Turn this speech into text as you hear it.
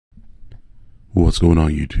What's going on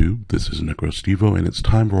YouTube? This is Necrostevo and it's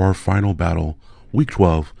time for our final battle, week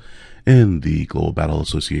 12 in the Global Battle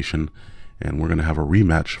Association, and we're going to have a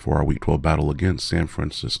rematch for our week 12 battle against San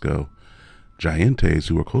Francisco GiEnteis,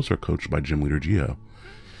 who are coached by Gym Leader Gio.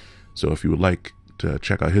 So if you would like to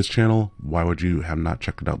check out his channel, why would you have not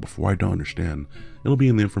checked it out before? I don't understand. It'll be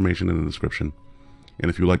in the information in the description. And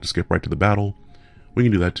if you would like to skip right to the battle, we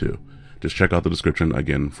can do that too. Just check out the description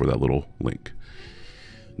again for that little link.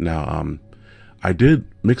 Now, I did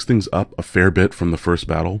mix things up a fair bit from the first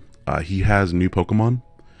battle. He has new Pokemon,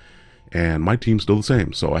 and my team's still the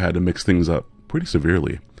same, so I had to mix things up pretty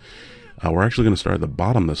severely. We're actually going to start at the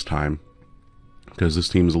bottom this time, because this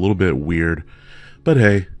team is a little bit weird, but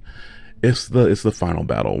hey, it's the final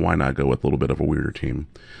battle. Why not go with a little bit of a weirder team?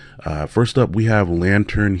 First up, we have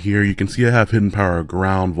Lantern here. You can see I have Hidden Power,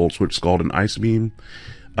 Ground, Volt Switch, Scald, and Ice Beam.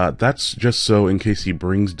 That's just so in case he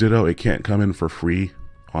brings Ditto, it can't come in for free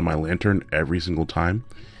on my Lantern every single time.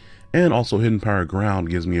 And also Hidden Power Ground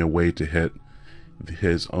gives me a way to hit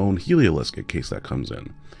his own Heliolisk in case that comes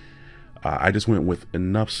in. I just went with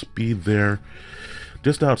enough speed there,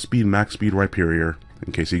 just outspeed max speed Rhyperior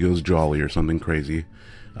in case he goes Jolly or something crazy,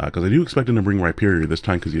 because I do expect him to bring Rhyperior this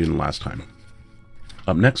time because he didn't last time.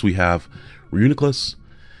 Up next we have Reuniclus,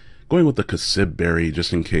 going with the Kasib Berry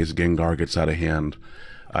just in case Gengar gets out of hand.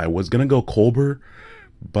 I was going to go Colbur,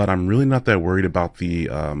 but I'm really not that worried about the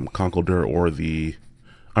Conkeldurr or the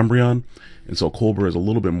Umbreon, and so Colbur is a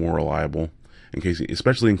little bit more reliable,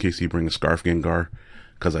 especially in case he brings Scarf Gengar,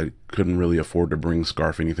 because I couldn't really afford to bring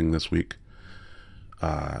Scarf anything this week.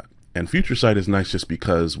 And Future Sight is nice just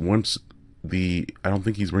because once I don't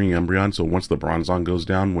think he's bringing Umbreon, so once the Bronzong goes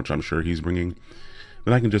down, which I'm sure he's bringing,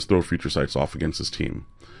 then I can just throw Future Sights off against his team.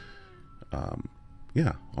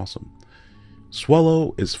 Yeah, awesome.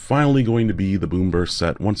 Swellow is finally going to be the Boom Burst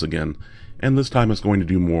set once again, and this time it's going to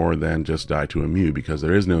do more than just die to a Mew, because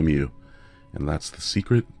there is no Mew, and that's the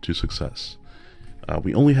secret to success.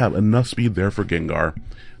 We only have enough speed there for Gengar.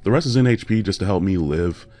 The rest is in HP just to help me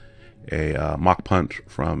live a Mach Punch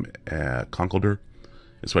from a Conkeldurr,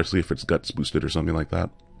 especially if it's Guts boosted or something like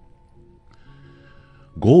that.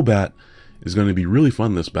 Golbat is going to be really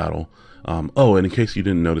fun this battle. Oh, and in case you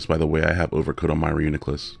didn't notice, by the way, I have Overcoat on my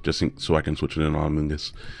Reuniclus, just so I can switch it in on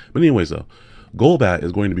Amoonguss. But anyways, though, Golbat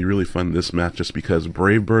is going to be really fun this match just because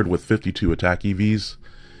Brave Bird with 52 attack EVs,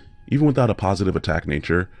 even without a positive attack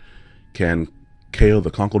nature, can KO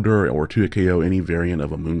the Conkeldurr or 2 KO any variant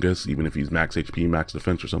of Amoonguss, even if he's max HP, max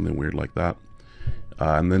defense, or something weird like that.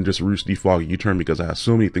 And then just Roost Defog U-turn because I have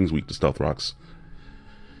so many things weak to Stealth Rocks.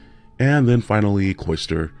 And then finally,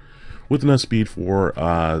 Cloyster, with enough speed for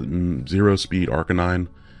 0 speed Arcanine.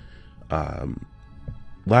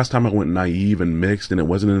 Last time I went Naive and Mixed, and it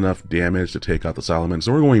wasn't enough damage to take out the Salamence,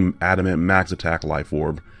 so we're going Adamant, Max Attack, Life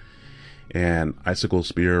Orb, and Icicle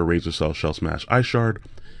Spear, Razor Cell, Shell Smash, Ice Shard,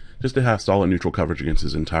 just to have solid neutral coverage against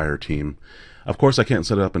his entire team. Of course, I can't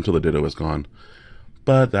set it up until the Ditto is gone,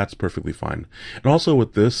 but that's perfectly fine. And also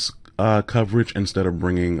with this coverage, instead of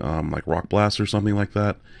bringing like Rock Blast or something like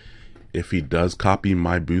that, if he does copy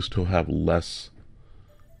my boost, he'll have less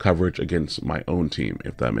coverage against my own team,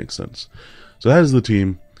 if that makes sense. So that is the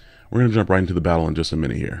team. We're going to jump right into the battle in just a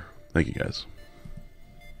minute here. Thank you, guys.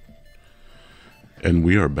 And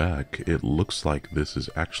we are back. It looks like this is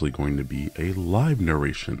actually going to be a live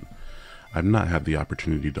narration. I've not had the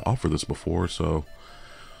opportunity to offer this before, so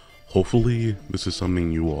hopefully this is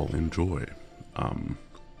something you all enjoy. I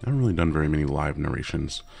haven't really done very many live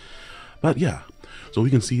narrations, but yeah. So we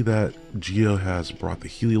can see that Gio has brought the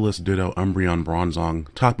Heliolisk, Ditto, Umbreon, Bronzong,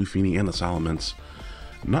 Tapu Fini, and the Salamence.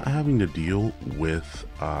 Not having to deal with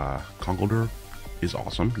Conkeldurr is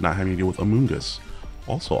awesome. Not having to deal with Amoonguss,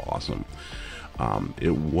 also awesome.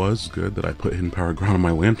 It was good that I put Hidden Power Ground on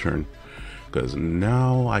my Lantern, because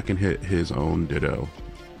now I can hit his own Ditto,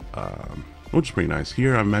 which is pretty nice.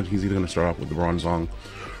 Here, I imagine he's either going to start off with the Bronzong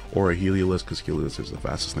or a Heliolisk, because Heliolisk is the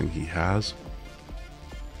fastest thing he has.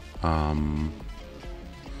 I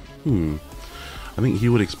think he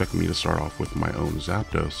would expect me to start off with my own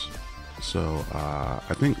Zapdos. So,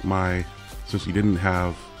 I think since he didn't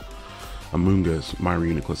have Amoonguss, my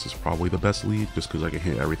Reuniclus is probably the best lead, just because I can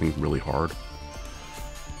hit everything really hard.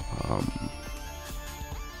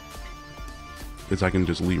 I can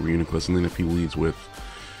just lead Reuniclus, and then if he leads with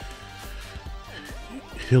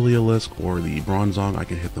Heliolisk or the Bronzong, I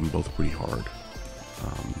can hit them both pretty hard.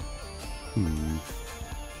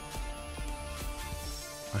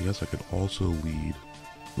 I guess I could also lead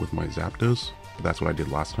with my Zapdos, but that's what I did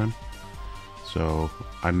last time. So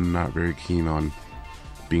I'm not very keen on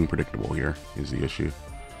being predictable here, is the issue.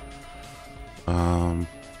 Yeah,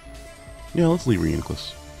 let's lead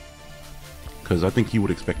Reuniclus. because I think he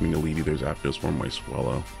would expect me to lead either Zapdos or my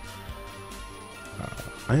Swallow.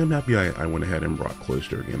 I am happy I went ahead and brought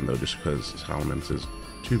Cloister again, though, just because Salamence is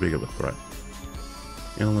too big of a threat.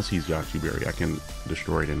 And unless he's Yachi Berry, I can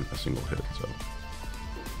destroy it in a single hit, so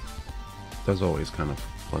that's always kind of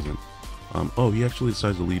pleasant. Oh, he actually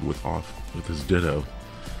decides to lead with his Ditto.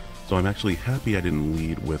 So I'm actually happy I didn't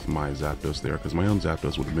lead with my Zapdos there, because my own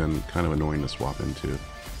Zapdos would have been kind of annoying to swap into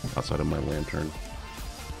outside of my Lantern.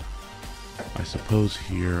 I suppose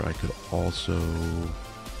here I could also...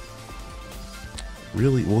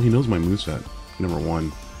 Really? Well, he knows my moveset, number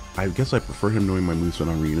one. I guess I prefer him knowing my moveset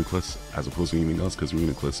on Reuniclus as opposed to anything else, because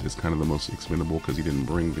Reuniclus is kind of the most expendable because he didn't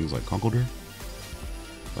bring things like Conkeldurr.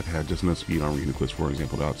 Like I had just enough speed on Reuniclus, for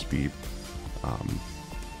example, to outspeed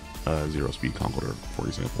zero speed Conkeldurr, for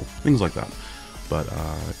example. Things like that. But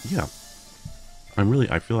yeah.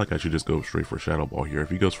 I feel like I should just go straight for Shadow Ball here. If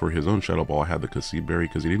he goes for his own Shadow Ball, I have the Cassib Berry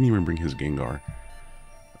because he didn't even bring his Gengar.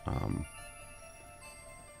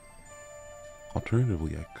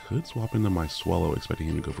 Alternatively, I could swap into my Swallow expecting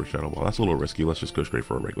him to go for Shadow Ball. That's a little risky. Let's just go straight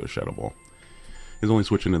for a regular Shadow Ball. His only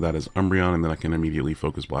switch into that is Umbreon, and then I can immediately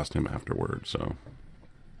Focus Blast him afterward, so...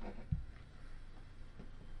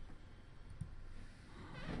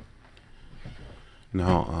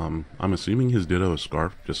 Now, I'm assuming his Ditto is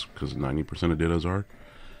Scarf, just because 90% of Dittos are.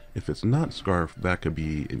 If it's not Scarf, that could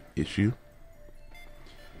be an issue.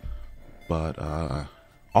 But,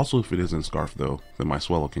 also if it isn't Scarf, though, then my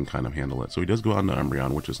Swallow can kind of handle it. So he does go out into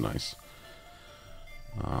Umbreon, which is nice.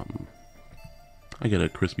 I get a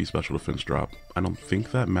crispy special defense drop. I don't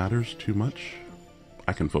think that matters too much.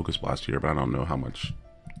 I can Focus Blast here, but I don't know how much.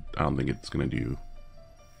 I don't think it's going to do,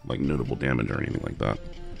 like, notable damage or anything like that.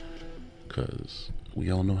 Because we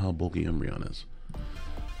all know how bulky Umbreon is.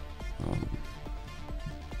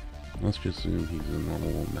 Let's just assume he's a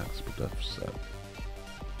normal max def set.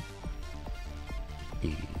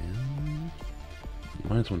 And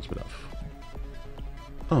 -1 spit off.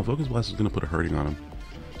 Oh, Focus Blast is going to put a hurting on him.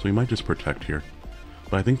 So he might just protect here.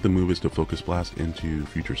 But I think the move is to Focus Blast into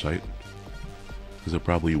Future Sight. Because he'll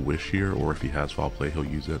probably Wish here, or if he has Foul Play, he'll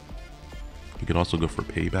use it. He could also go for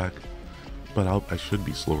Payback. But I should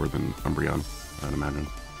be slower than Umbreon, I'd imagine.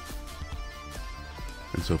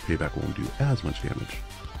 And so Payback won't do as much damage.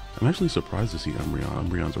 I'm actually surprised to see Umbreon.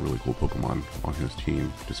 Umbreon's a really cool Pokemon on his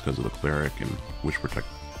team, just because of the Cleric and Wish Protect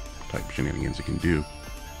type shenanigans it can do.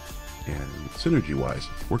 And synergy-wise,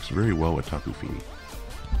 works very well with Tapu Fini.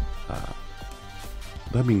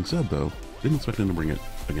 That being said, though, didn't expect him to bring it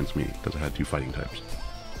against me, because I had 2 fighting types.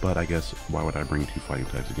 But I guess, why would I bring 2 fighting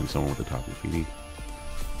types against someone with a Tapu Fini?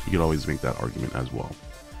 You could always make that argument as well.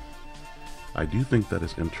 I do think that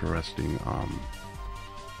it's interesting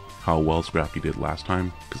how well Scrafty did last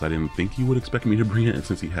time, because I didn't think he would expect me to bring it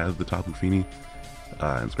since he has the Tapu Fini.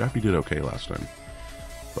 And Scrafty did okay last time,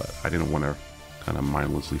 but I didn't want to kind of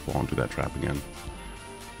mindlessly fall into that trap again.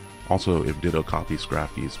 Also, if Ditto copies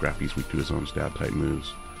Scrafty, Scrafty's weak to his own stab type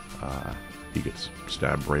moves. He gets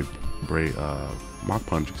stabbed Mach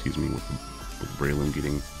Punch, excuse me, with Braylon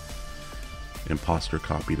getting Imposter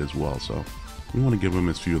copied as well, so we want to give him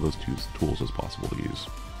as few of those tools as possible to use.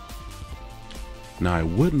 Now, I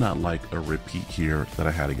would not like a repeat here that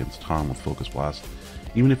I had against Tom with Focus Blast.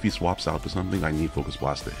 Even if he swaps out to something, I need Focus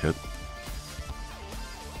Blast to hit.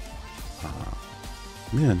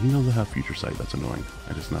 Man, he knows I have Future Sight. That's annoying.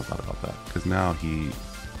 I just now thought about that, because now he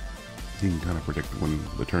can kind of predict when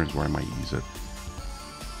the turns where I might use it.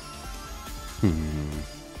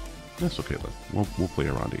 That's okay though. We'll play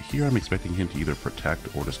around it. Here I'm expecting him to either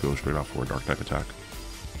protect or just go straight off for a dark type attack.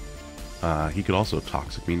 He could also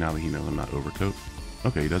Toxic me now that he knows I'm not Overcoat.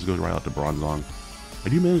 Okay, he does go right out to Bronzong. I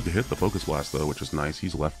do manage to hit the Focus Blast though, which is nice.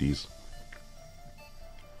 He's lefties.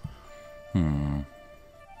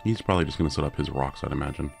 He's probably just going to set up his rocks, I'd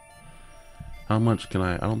imagine. How much can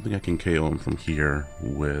I don't think I can KO him from here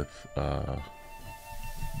with a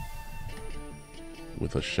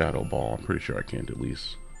Shadow Ball. I'm pretty sure I can't, at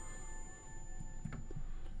least.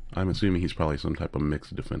 I'm assuming he's probably some type of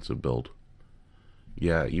mixed defensive build.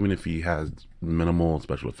 Yeah, even if he has minimal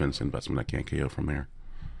special defense investment, I can't KO from there.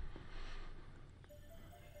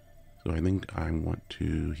 So I think I want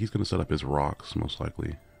to... He's going to set up his rocks, most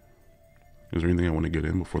likely. Is there anything I want to get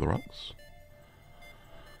in before the rocks?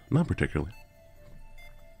 Not particularly.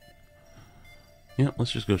 Yeah,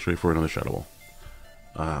 let's just go straight for another Shadow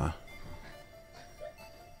Ball.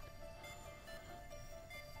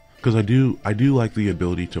 Because I do like the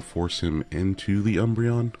ability to force him into the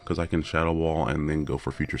Umbreon, because I can Shadow Ball and then go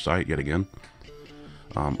for Future Sight yet again.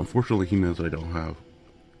 Unfortunately, he knows that I don't have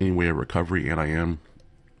any way of recovery, and I am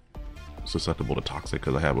susceptible to Toxic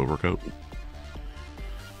because I have Overcoat.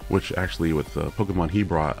 Which actually, with the Pokemon he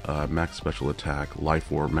brought, Max Special Attack,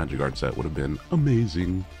 Life Orb, Magikarp set would have been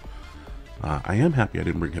amazing. I am happy I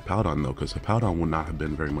didn't bring Hippowdon though, because Hippowdon would not have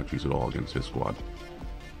been very much use at all against his squad.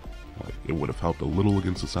 Like, it would have helped a little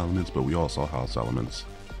against the Salamence, but we all saw how Salamence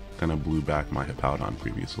kind of blew back my Hippowdon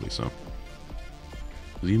previously, so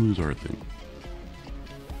Z-moves are a thing.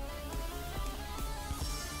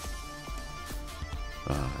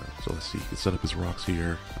 So let's see, he could set up his rocks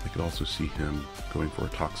here. I could also see him going for a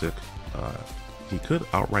Toxic. He could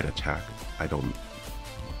outright attack. I don't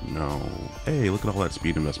know. Hey, look at all that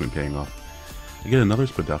speed investment paying off. I get another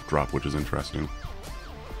Spadef drop, which is interesting.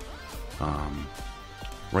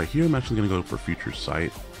 Right here, I'm actually going to go for Future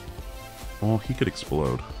Sight. Well, he could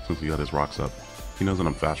explode since he got his rocks up. He knows that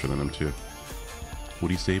I'm faster than him too.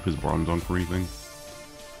 Would he save his Bronzong for anything?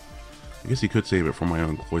 I guess he could save it for my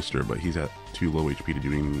own Cloyster, but he's at too low HP to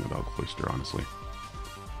do anything about Cloyster, honestly.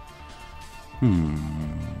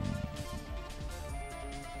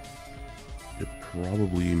 It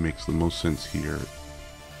probably makes the most sense here.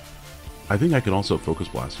 I think I can also Focus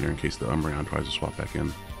Blast here in case the Umbreon tries to swap back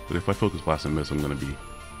in. But if I Focus Blast and miss, I'm going to be...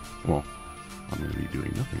 well, I'm going to be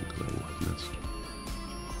doing nothing because I will have missed.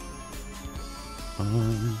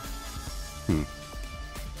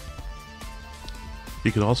 He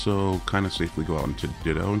could also kind of safely go out into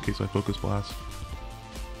Ditto in case I Focus Blast.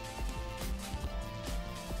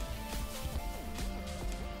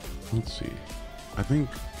 Let's see. I think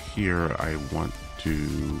here I want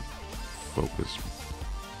to Focus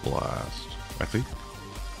Blast. I think.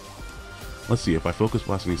 Let's see, if I Focus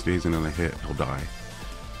Blast and he stays in and I hit, he'll die.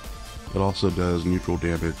 It also does neutral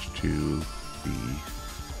damage to the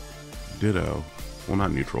Ditto. Well,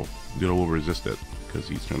 not neutral. Ditto will resist it because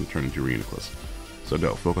he's trying to turn into Reuniclus. So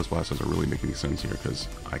no, Focus Blast doesn't really make any sense here because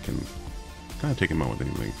I can kind of take him out with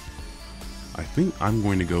anything. I think I'm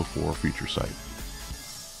going to go for Future Sight.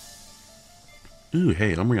 Ooh,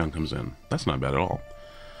 hey, Umbreon comes in. That's not bad at all.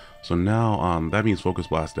 So now, that means Focus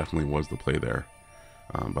Blast definitely was the play there.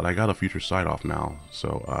 But I got a Future Sight off now,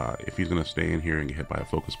 so if he's going to stay in here and get hit by a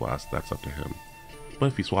Focus Blast, that's up to him. But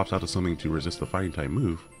if he swaps out to something to resist the Fighting type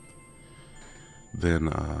move, then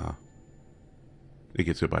it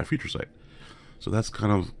gets hit by a Future Sight. So that's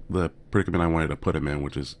kind of the predicament I wanted to put him in,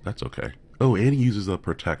 which is, that's okay. Oh, and he uses the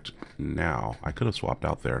Protect now. I could have swapped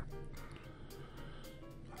out there.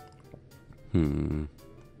 I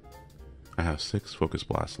have 6 Focus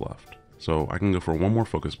Blasts left. So I can go for one more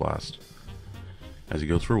Focus Blast as he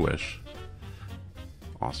goes for Wish.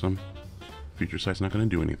 Awesome. Future Sight's not going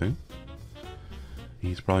to do anything.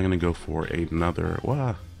 He's probably going to go for another...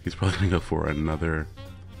 well, he's probably going to go for another...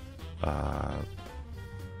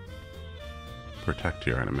 Protect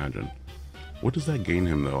here, I'd imagine. What does that gain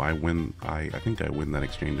him, though? I win... I think I win that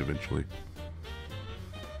exchange eventually.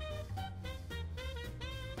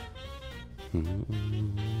 You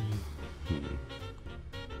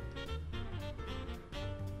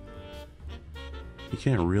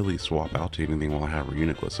can't really swap out to anything while I have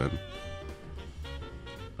Reuniclus in.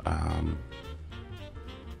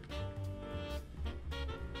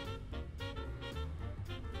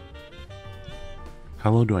 How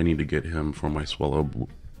low do I need to get him for my Swallow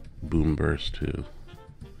Boom Burst to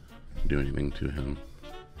do anything to him?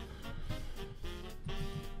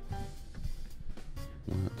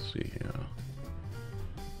 Let's see here.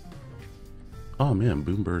 Oh man,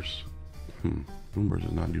 Boom Burst. Boom Burst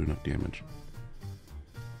does not do enough damage.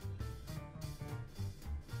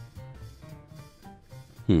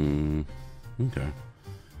 Okay.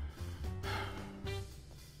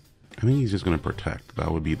 I think he's just gonna Protect. That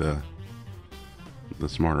would be the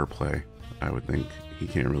smarter play, I would think. He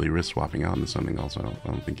can't really risk swapping out into something else. I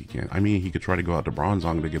don't think he can. I mean, he could try to go out to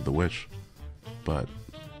Bronzong to give the Wish, but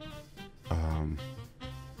then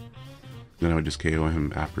I would just KO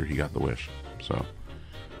him after he got the Wish. So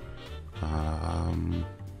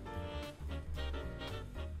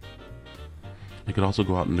I could also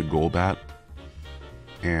go out into Golbat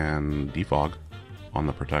and Defog on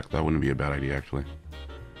the Protect. That wouldn't be a bad idea, actually.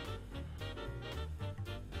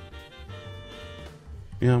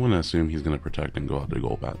 Yeah, I'm going to assume he's going to Protect and go out to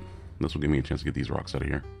Golbat. This will give me a chance to get these rocks out of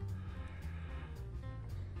here.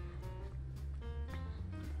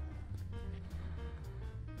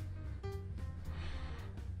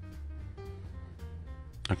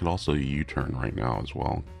 I could also U-turn right now as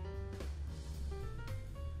well.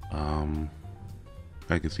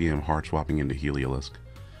 I could see him hard swapping into Heliolisk.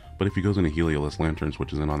 But if he goes into Heliolisk, Lantern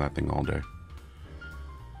switches in on that thing all day.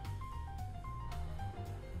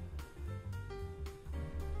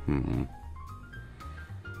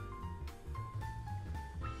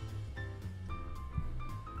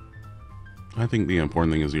 I think the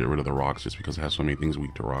important thing is to get rid of the rocks, just because it has so many things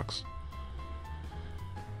weak to rocks.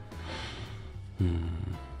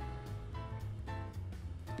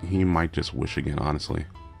 He might just wish again, honestly.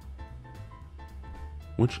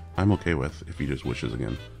 Which I'm okay with if he just wishes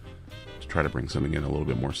again. To try to bring something in a little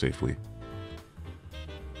bit more safely.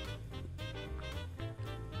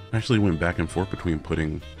 I actually went back and forth between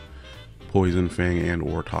putting Poison, Fang, and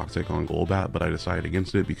or Toxic on Golbat, but I decided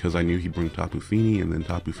against it because I knew he'd bring Tapu Fini, and then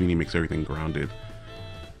Tapu Fini makes everything grounded.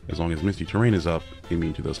 As long as Misty Terrain is up,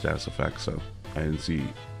 immune to those status effects, so I didn't see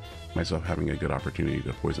myself having a good opportunity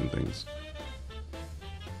to poison things.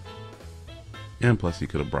 And plus he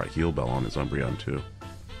could have brought Heal Bell on his Umbreon too.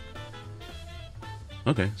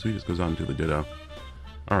 Okay, so he just goes out into the Ditto.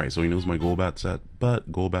 Alright, so he knows my Golbat set, but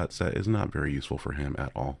Golbat set is not very useful for him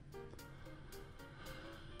at all.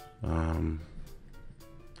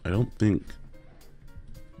 I don't think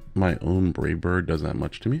my own Brave Bird does that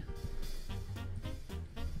much to me.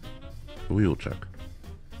 But we will check.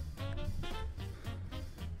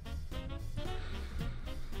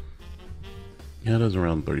 Yeah, it does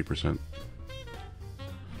around 30%.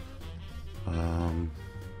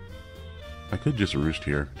 I could just roost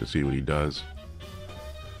here to see what he does.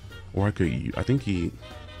 Or I could, I think he,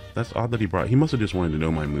 that's odd that he must have just wanted to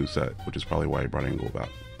know my moveset, which is probably why he brought in Golbat.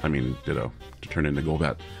 I mean, Ditto, to turn into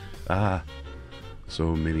Golbat. Ah,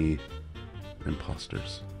 so many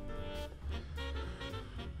imposters.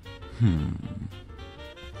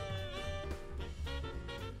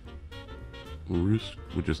 Roost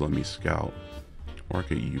would just let me scout. Or I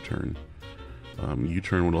could U-turn.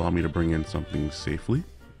 U-turn would allow me to bring in something safely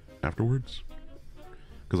afterwards.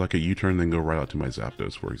 Because I could U-turn then go right out to my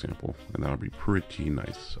Zapdos, for example. And that would be pretty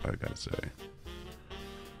nice, I gotta say.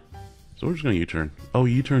 So we're just gonna U-turn. Oh,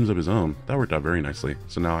 he U-turns of his own. That worked out very nicely.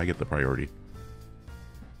 So now I get the priority.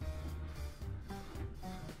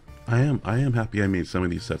 I am happy I made some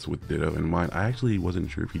of these sets with Ditto in mind. I actually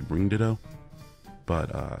wasn't sure if he'd bring Ditto.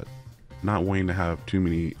 But not wanting to have too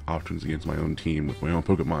many options against my own team with my own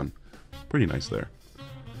Pokemon. Pretty nice there.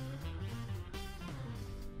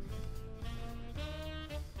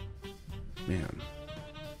 Man.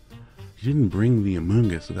 He didn't bring the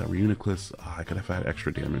Amoonguss, so that Reuniclus, I could have had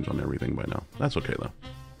extra damage on everything by now. That's okay though.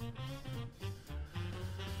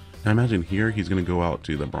 I imagine here he's going to go out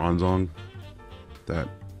to the Bronzong. That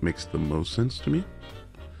makes the most sense to me.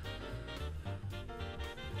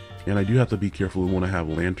 And I do have to be careful when I have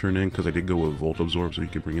Lantern in, because I did go with Volt Absorb so he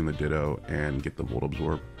could bring in the Ditto and get the Volt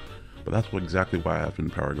Absorb. But that's exactly why I have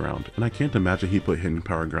Hidden Power Ground. And I can't imagine he put Hidden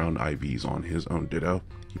Power Ground IVs on his own Ditto.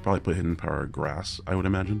 He probably put Hidden Power Grass, I would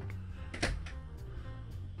imagine.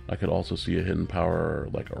 I could also see a Hidden Power,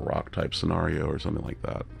 like a Rock type scenario or something like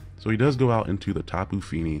that. So he does go out into the Tapu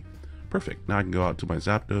Fini. Perfect. Now I can go out to my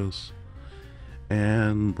Zapdos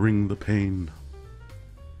and bring the pain.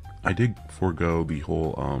 I did forego the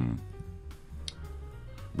whole,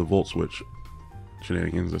 the Volt Switch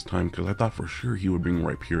shenanigans this time, because I thought for sure he would bring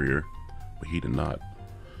Rhyperior, but he did not.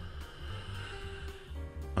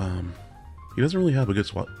 He doesn't really have a good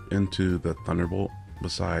swap into the Thunderbolt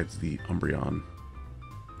besides the Umbreon.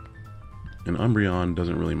 And Umbreon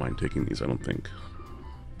doesn't really mind taking these, I don't think.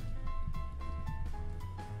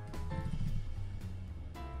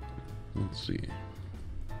 Let's see.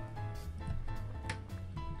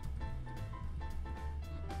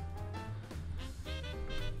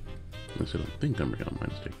 I don't think Umbreon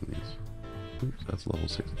minds taking these. Oops, that's level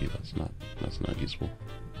 60. That's not useful.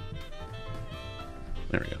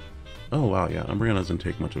 There we go. Oh wow, yeah, Umbreon doesn't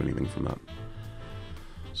take much of anything from that.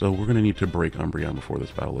 So we're gonna need to break Umbreon before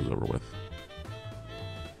this battle is over with.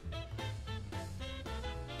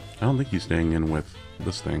 I don't think he's staying in with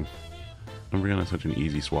this thing. Umbreon is such an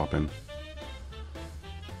easy swap in.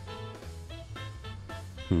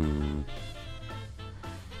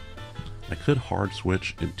 I could hard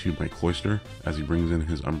switch into my Cloyster as he brings in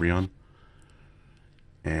his Umbreon.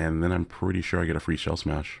 And then I'm pretty sure I get a free Shell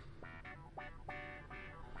Smash.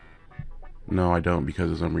 No, I don't, because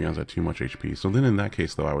his Umbreon's at too much HP. So then in that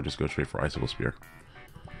case, though, I would just go straight for Icicle Spear.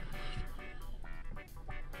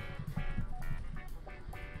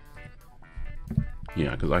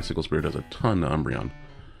 Yeah, because Icicle Spear does a ton to Umbreon.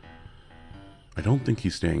 I don't think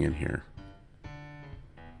he's staying in here.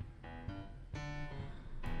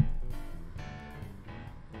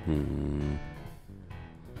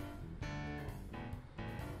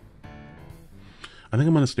 I think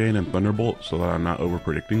I'm going to stay in Thunderbolt so that I'm not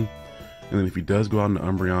over-predicting. And then if he does go out into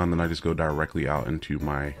Umbreon, then I just go directly out into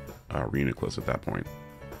my Reuniclus at that point.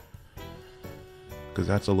 Because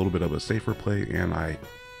that's a little bit of a safer play, and I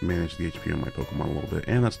manage the HP on my Pokemon a little bit.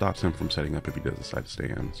 And that stops him from setting up if he does decide to stay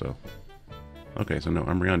in, so... Okay, so no,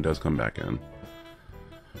 Umbreon does come back in.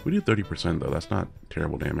 We do 30% though, that's not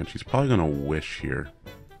terrible damage. He's probably gonna Wish here.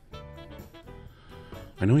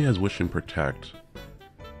 I know he has Wish and Protect,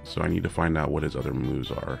 so I need to find out what his other moves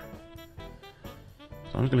are.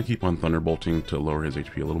 So I'm just gonna keep on Thunderbolting to lower his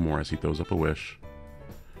HP a little more as he throws up a Wish.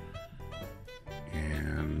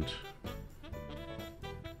 And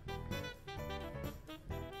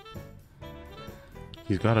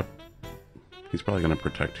he's probably gonna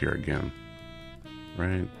Protect here again.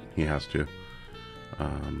 Right? He has to.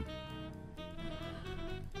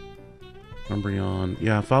 Umbreon.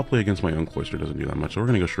 Yeah, Foul Play against my own Cloyster doesn't do that much, so we're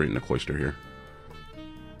gonna go straight into Cloyster here.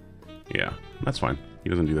 Yeah, that's fine. He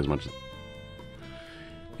doesn't do as much.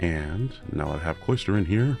 And now that I have Cloyster in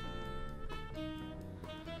here,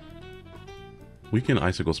 we can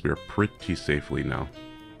Icicle Spear pretty safely now.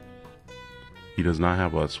 He does not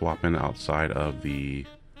have a swap in outside of the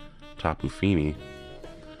Tapu Fini.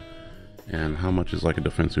 And how much is like a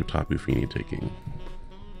defensive Tapu Fini taking?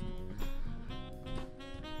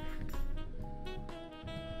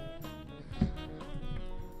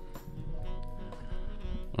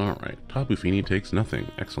 Alright, Tapu Fini takes nothing.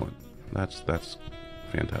 Excellent. That's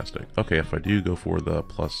fantastic. Okay, if I do go for the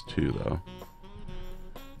 +2 though,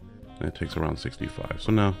 it takes around 65.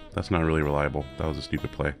 So no, that's not really reliable. That was a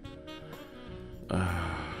stupid play.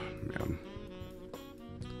 Man.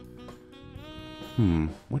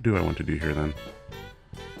 What do I want to do here then?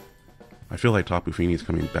 I feel like Tapu Fini is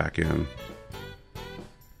coming back in.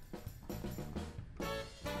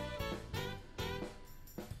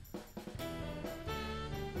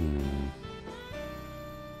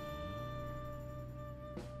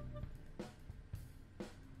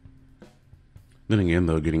 Then again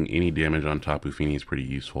though, getting any damage on Tapu Fini is pretty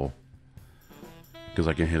useful, because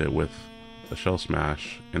I can hit it with a Shell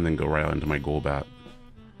Smash and then go right out into my Golbat.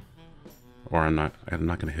 Or I'm not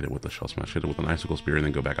going to hit it with the Shell Smash, hit it with an Icicle Spear and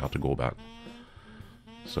then go back out to Golbat.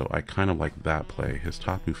 So I kind of like that play. His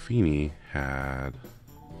Tapu Fini had...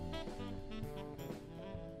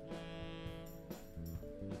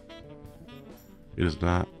 It is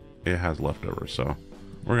not... It has leftovers, so...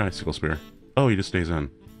 We're going to Icicle Spear. Oh, he just stays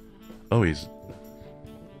in. Oh, he's...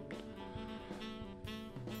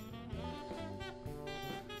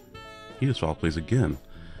 He just Foul Plays again.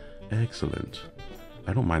 Excellent.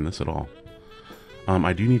 I don't mind this at all.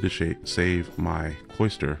 I do need to save my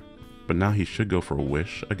Cloyster, but now he should go for a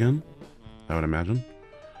Wish again, I would imagine.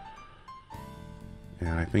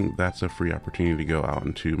 And I think that's a free opportunity to go out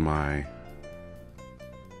into my...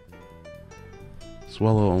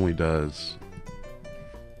 Swallow only does...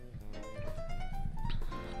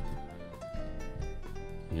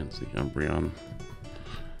 Against the Umbreon.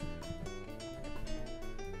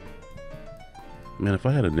 Man, if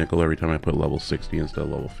I had a nickel every time I put level 60 instead of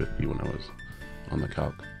level 50 when I was on the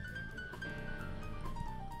calc.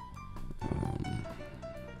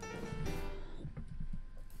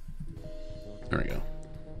 There we go.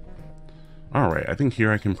 Alright, I think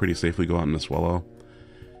here I can pretty safely go out in the Swallow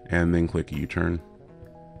and then click U-turn.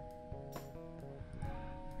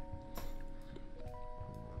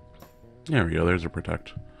 There we go, there's a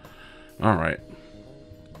Protect. Alright.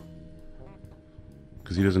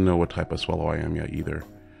 Because he doesn't know what type of Swallow I am yet either.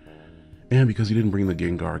 And because he didn't bring the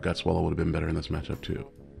Gengar, Gut Swallow would have been better in this matchup too.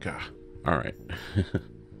 Gah. Alright.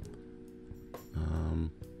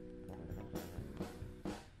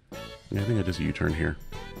 Yeah, I think I just U-turn here.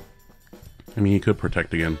 I mean, he could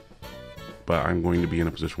Protect again, but I'm going to be in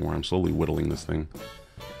a position where I'm slowly whittling this thing.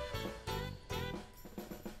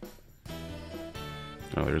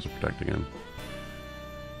 Oh, there's a Protect again.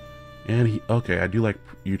 And he... Okay, I do like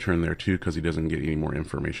U-turn there too, because he doesn't get any more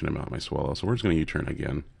information about my Swallow. So we're just going to U-turn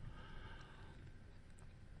again.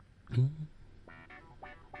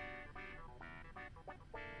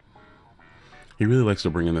 He really likes to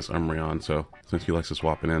bring in this Umbreon, so since he likes to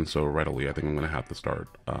swap it in so readily, I think I'm going to have to start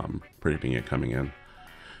predicting it coming in.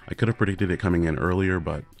 I could have predicted it coming in earlier,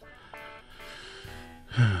 but...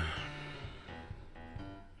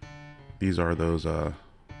 These are those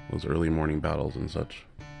early morning battles and such.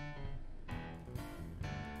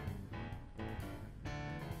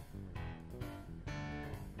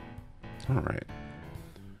 Alright.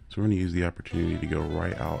 So we're going to use the opportunity to go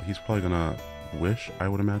right out. He's probably going to Wish, I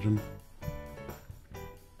would imagine.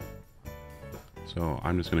 So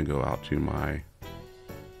I'm just going to go out to my...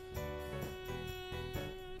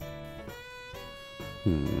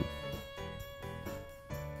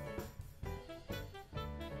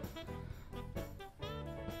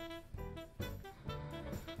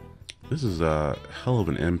 This is a hell of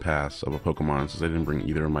an impasse of a Pokemon since I didn't bring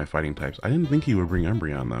either of my fighting types. I didn't think he would bring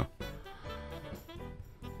Umbreon though.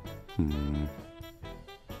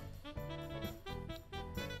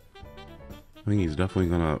 think he's definitely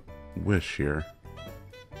gonna wish here.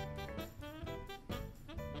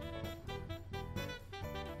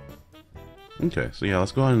 Okay, so yeah,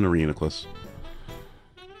 let's go ahead and Reuniclus.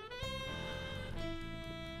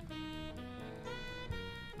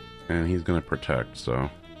 And he's gonna protect, so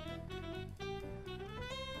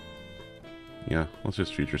yeah, let's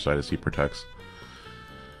just Future Sight as he protects.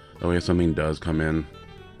 That way if something does come in,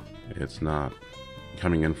 it's not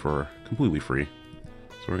coming in for completely free.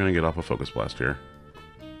 So we're gonna get off a Focus Blast here.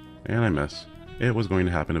 And I miss. It was going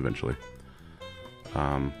to happen eventually.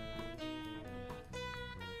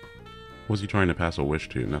 Was he trying to pass a wish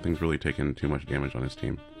to? Nothing's really taken too much damage on his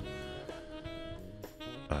team.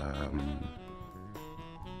 I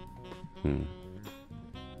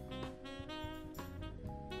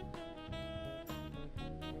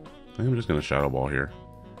think I'm just gonna Shadow Ball here.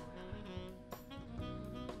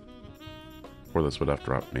 Or the Swift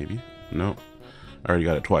drop, maybe? Nope. I already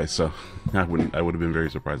got it twice, so I would have been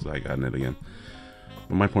very surprised if I gotten it again.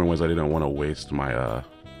 But my point was I didn't want to waste my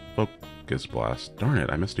Focus Blast. Darn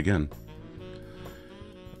it, I missed again.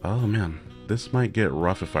 Oh man, this might get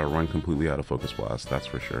rough if I run completely out of Focus Blast, that's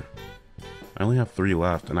for sure. I only have 3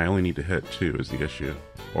 left, and I only need to hit 2 is the issue.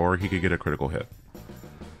 Or he could get a critical hit.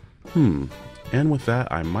 And with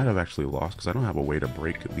that, I might have actually lost, because I don't have a way to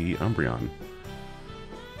break the Umbreon.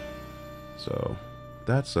 So,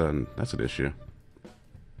 that's an issue.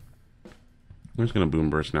 I'm just going to Boom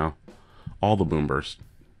Burst now. All the Boom Burst.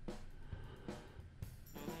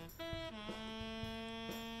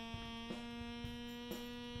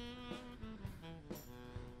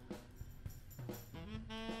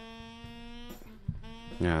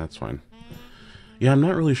 Yeah, that's fine. Yeah, I'm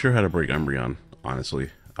not really sure how to break Umbreon, honestly.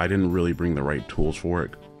 I didn't really bring the right tools for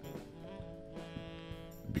it.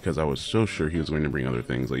 Because I was so sure he was going to bring other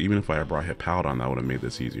things. Like, even if I had brought Hippowdon, that would have made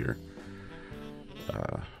this easier.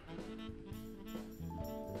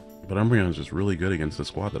 But Umbreon's just really good against the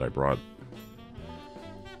squad that I brought.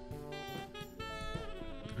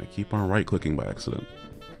 I keep on right-clicking by accident.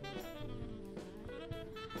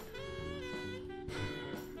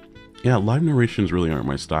 Yeah, live narrations really aren't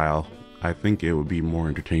my style. I think it would be more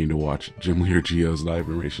entertaining to watch Jim Lee or Geo's live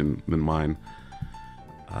narration than mine.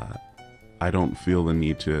 I don't feel the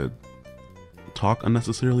need to talk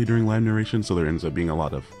unnecessarily during live narration, so there ends up being a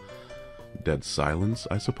lot of dead silence,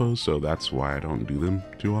 I suppose, so that's why I don't do them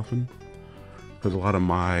too often. Because a lot of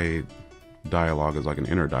my dialogue is like an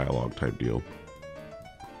inner dialogue type deal.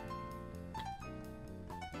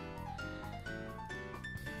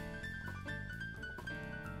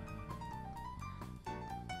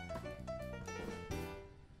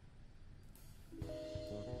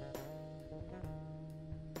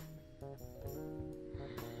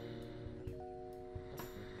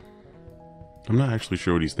 I'm not actually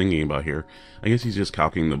sure what he's thinking about here. I guess he's just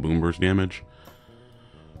calculating the Boom Burst damage.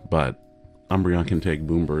 But Umbreon can take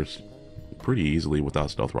Boom Burst pretty easily without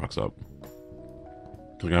Stealth Rocks up.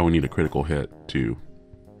 Like, I would need a critical hit to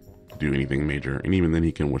do anything major. And even then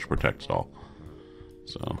he can Wish Protect Stall.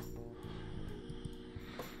 So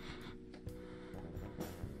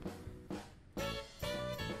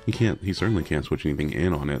he certainly can't switch anything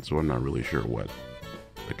in on it, so I'm not really sure what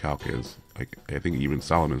the calc is. I think even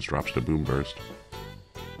Solomon's drops to Boom Burst.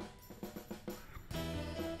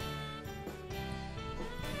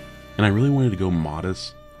 And I really wanted to go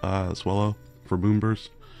Modest Swallow for Boom Burst,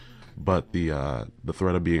 but the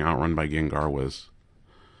threat of being outrun by Gengar was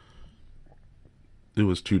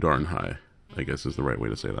too darn high, I guess is the right way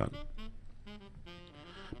to say that.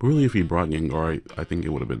 But really, if he brought Gengar, I think it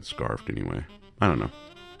would have been Scarfed anyway. I don't know.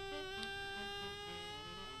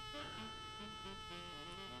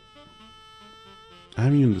 I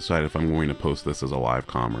haven't even decided if I'm going to post this as a live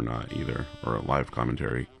comm or not either, or a live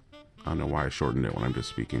commentary. I don't know why I shortened it when I'm just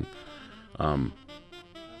speaking. Because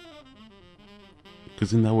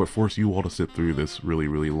then that would force you all to sit through this really,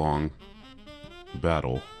 really long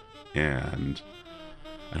battle, and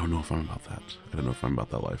I don't know if I'm about that. I don't know if I'm about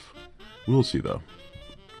that life. We'll see though.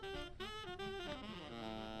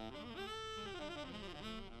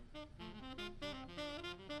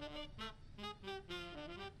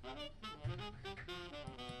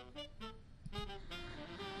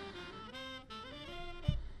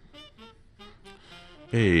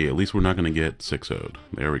 Hey, at least we're not going to get 6-0'd.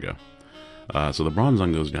 There we go. So the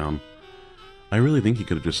Bronzong goes down. I really think he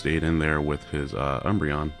could have just stayed in there with his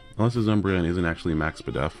Umbreon. Unless his Umbreon isn't actually max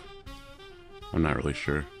Spadef. I'm not really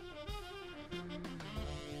sure.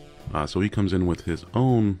 So he comes in with his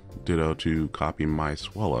own Ditto to copy my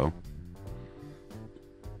Swallow.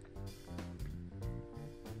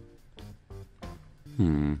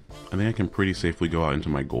 I think I can pretty safely go out into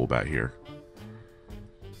my Golbat here.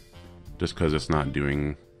 just because it's not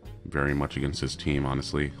doing very much against his team,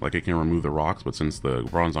 honestly. Like, it can remove the rocks, but since the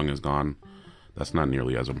Bronzong is gone, that's not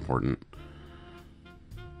nearly as important.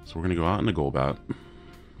 So we're going to go out into Golbat.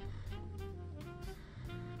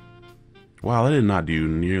 Wow, that did not do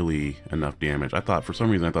nearly enough damage. For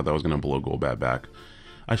some reason, I thought that was going to blow Golbat back.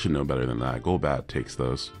 I should know better than that. Golbat takes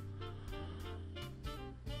those.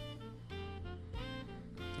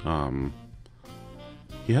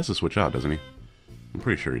 He has to switch out, doesn't he? I'm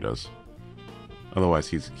pretty sure he does. Otherwise,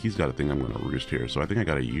 he's got to think I'm going to roost here, so I think I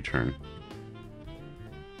got a U-turn.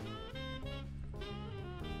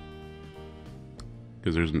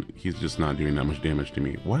 Because he's just not doing that much damage to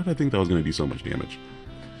me. Why did I think that was going to do so much damage?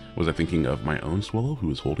 Was I thinking of my own Swallow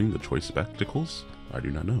who is holding the Choice Spectacles? I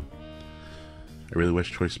do not know. I really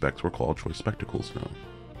wish Choice Specs were called Choice Spectacles now.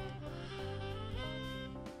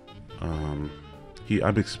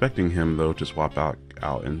 I'm expecting him, though, to swap out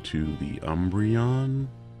into the Umbreon.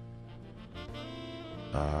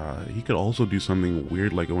 He could also do something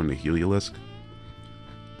weird like go into Heliolisk.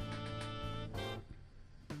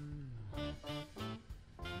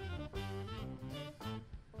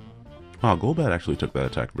 Wow, Golbat actually took that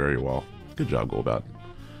attack very well. Good job, Golbat.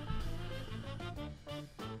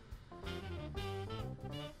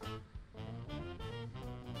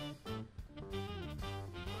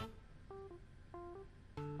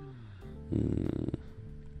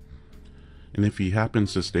 And if he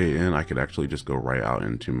happens to stay in, I could actually just go right out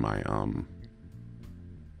into my,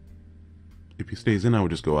 if he stays in, I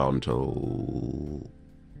would just go out until...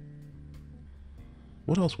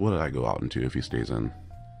 What else would I go out into if he stays in?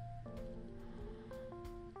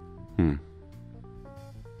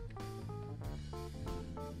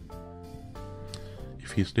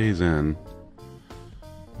 If he stays in,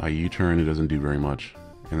 I U-turn, it doesn't do very much.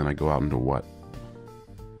 And then I go out into what?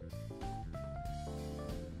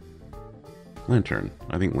 Lantern.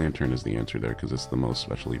 I think Lantern is the answer there because it's the most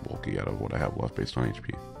specially bulky out of what I have left based on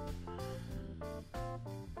HP.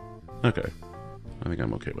 Okay. I think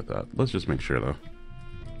I'm okay with that. Let's just make sure though.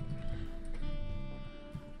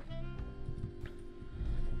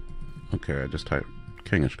 Okay, I just typed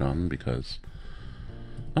Kangaskhan because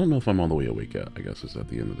I don't know if I'm all the way awake yet, I guess is at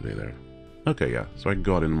the end of the day there. Okay, yeah, so I can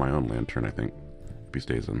go out into my own Lantern, I think, if he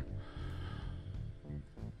stays in.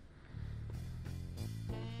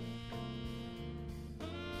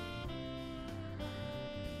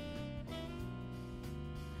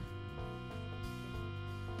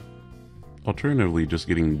 Alternatively, just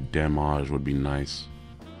getting damage would be nice.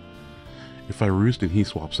 If I roost and he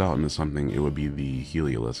swaps out into something, it would be the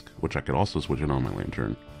Heliolisk, which I could also switch it on my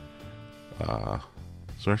Lantern.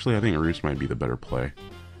 So actually, I think a roost might be the better play.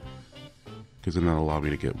 Because then that'll allow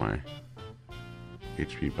me to get my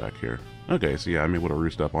HP back here. Okay, so yeah, I'm able to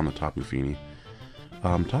roost up on the Tapu Fini.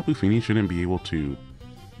 Tapu Fini shouldn't be able to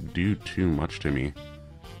do too much to me,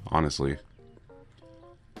 honestly.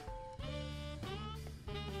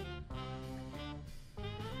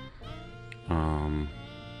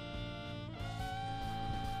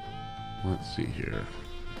 Let's see here.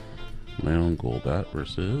 My own Golbat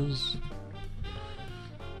versus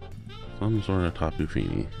some sort of Tapu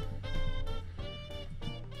Fini.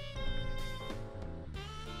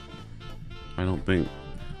 I don't think...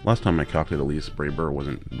 Last time I calculated, at least Braybird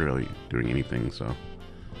wasn't really doing anything, so...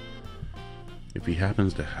 If he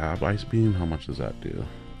happens to have Ice Beam, how much does that do?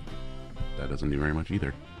 That doesn't do very much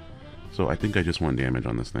either. So I think I just want damage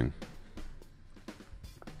on this thing.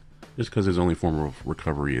 Just because his only form of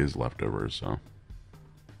recovery is leftovers, so...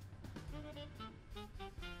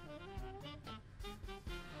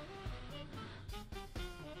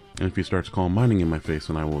 And if he starts Calm Mining in my face,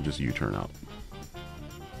 then I will just U-turn out.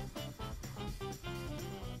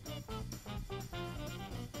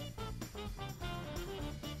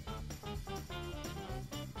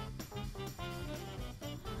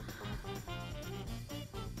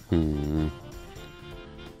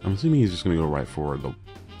 I'm assuming he's just going to go right for the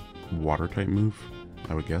water type move,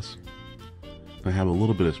 I would guess. I have a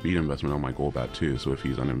little bit of speed investment on my Golbat too, so if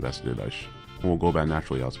he's uninvested, well, Golbat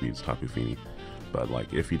naturally outspeeds Tapu Fini. But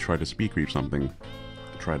like, if he tried to speed creep something,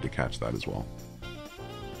 I tried to catch that as well.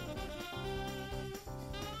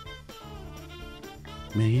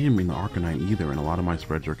 Man, he didn't bring the Arcanine either, and a lot of my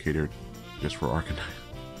spreads are catered just for Arcanine.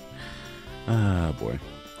 Ah, boy.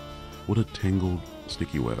 What a tangled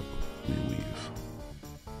sticky web we weave.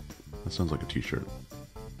 That sounds like a t-shirt.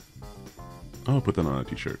 I'll put that on a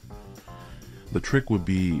t-shirt. The trick would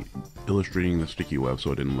be illustrating the sticky web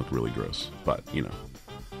so it didn't look really gross. But, you know.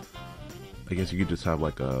 I guess you could just have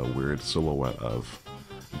like a weird silhouette of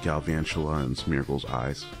Galvantula and Smeargle's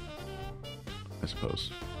eyes. I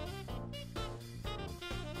suppose.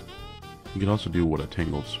 You could also do what a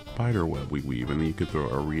tangled spider web we weave, and then you could throw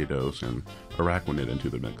Ariados and Araquanid into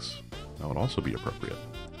the mix. That would also be appropriate.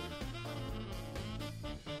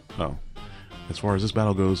 Oh, as far as this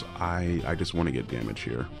battle goes, I just want to get damage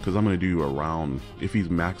here, because I'm going to do around, if he's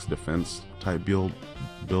max defense type build,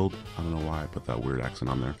 I don't know why I put that weird accent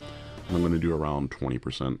on there, and I'm going to do around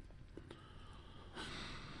 20%.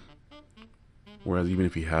 Whereas even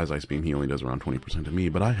if he has Ice Beam, he only does around 20% to me,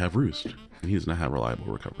 but I have Roost, and he does not have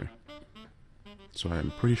reliable recovery. So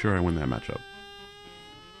I'm pretty sure I win that matchup.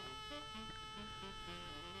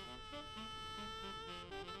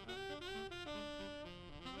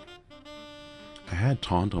 I had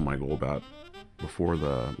Taunt on my Golbat before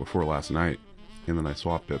last night, and then I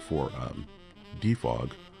swapped it for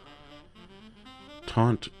Defog.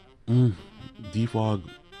 Taunt, Defog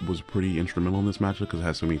was pretty instrumental in this matchup because it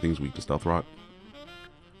has so many things weak to Stealth Rock.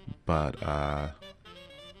 But I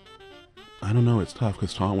don't know, it's tough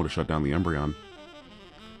because Taunt would have shut down the Umbreon.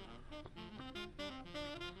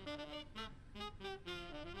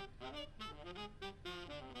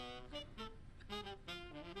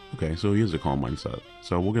 Okay, so he is a Calm Mindset.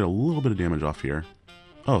 So we'll get a little bit of damage off here.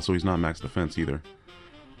 Oh, so he's not max defense either.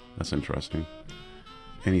 That's interesting.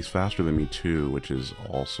 And he's faster than me too, which is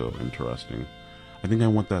also interesting. I think I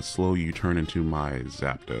want that slow U-turn into my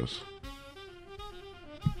Zapdos.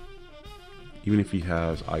 Even if he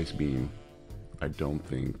has Ice Beam, I don't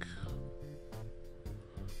think...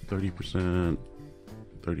 30%,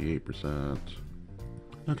 38%...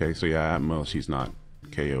 Okay, so yeah, at most he's not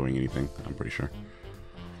KOing anything, I'm pretty sure.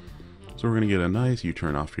 So we're going to get a nice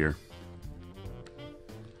U-turn off here.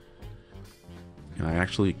 And I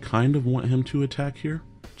actually kind of want him to attack here,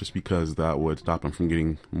 just because that would stop him from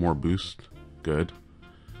getting more boost. Good.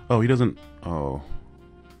 Oh, he doesn't... Oh.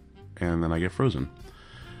 And then I get frozen.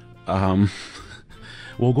 Well,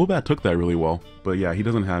 Golbat took that really well, but yeah, he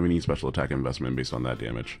doesn't have any special attack investment based on that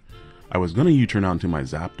damage. I was going to U-turn out into my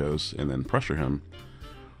Zapdos and then pressure him,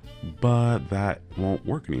 but that won't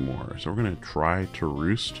work anymore. So we're going to try to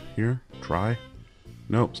Roost here. Try.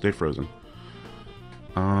 Nope, stay frozen.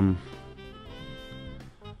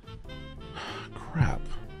 Crap.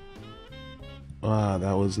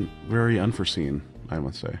 That was very unforeseen, I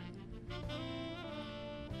must say.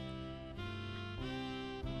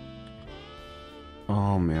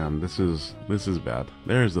 Oh man, this is bad.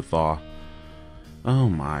 There's the thaw. Oh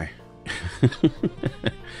my.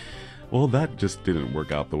 Well, that just didn't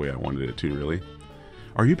work out the way I wanted it to, really.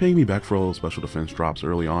 Are you paying me back for all those special defense drops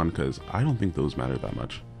early on? Because I don't think those matter that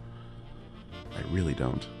much. I really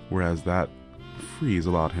don't. Whereas that freeze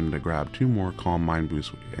allowed him to grab 2 more Calm Mind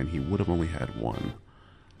boosts, and he would have only had 1.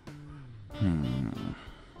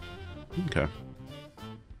 Okay.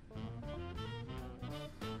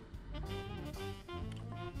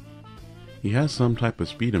 He has some type of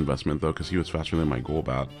speed investment, though, because he was faster than my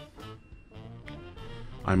Golbat.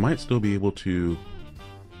 I might still be able to...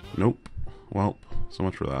 Nope. Well, so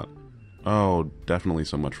much for that. Oh, definitely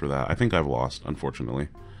so much for that. I think I've lost, unfortunately.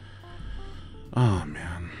 Oh,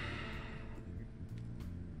 man.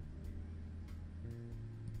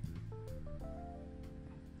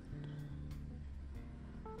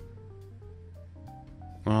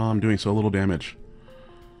 Oh, I'm doing so little damage.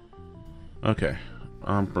 Okay.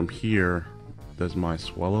 From here, does my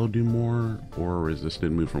Swallow do more, or a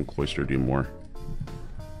resistant move from Cloyster do more?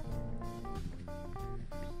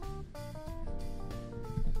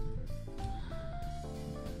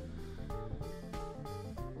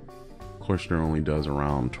 Cloyster only does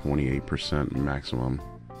around 28% maximum,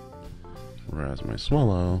 whereas my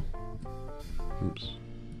Swallow, oops,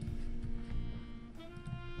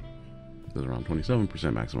 does around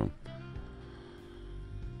 27% maximum.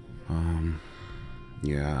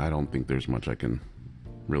 Yeah, I don't think there's much I can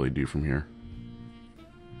really do from here.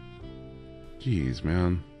 Jeez,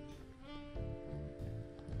 man.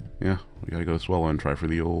 Yeah, we gotta go to Swallow and try for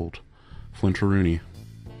the old Flincheroony.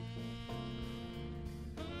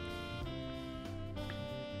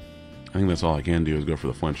 I think that's all I can do is go for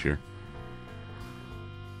the flinch here.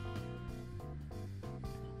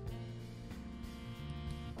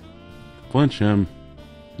 Flinch him.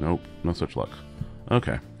 Nope, no such luck.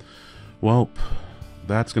 Okay. Well,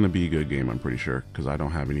 that's going to be a good game, I'm pretty sure, because I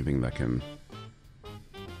don't have anything that can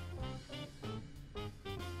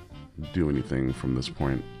do anything from this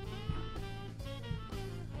point.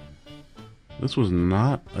 This was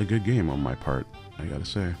not a good game on my part, I gotta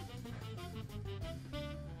say.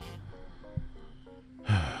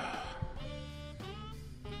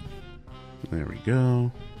 There we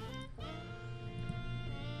go.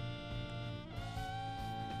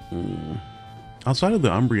 Outside of the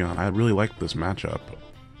Umbreon, I really like this matchup.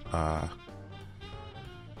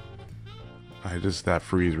 that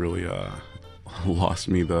freeze really lost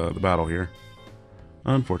me the battle here,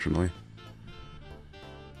 unfortunately.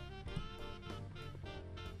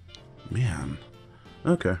 Man.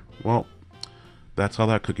 Okay, well, that's how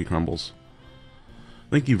that cookie crumbles.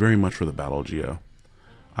 Thank you very much for the battle, Geo.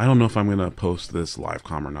 I don't know if I'm going to post this live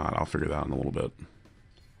comm or not. I'll figure that out in a little bit.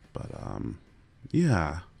 But,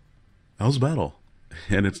 yeah. That was a battle.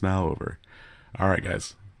 And it's now over. Alright,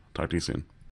 guys. Talk to you soon.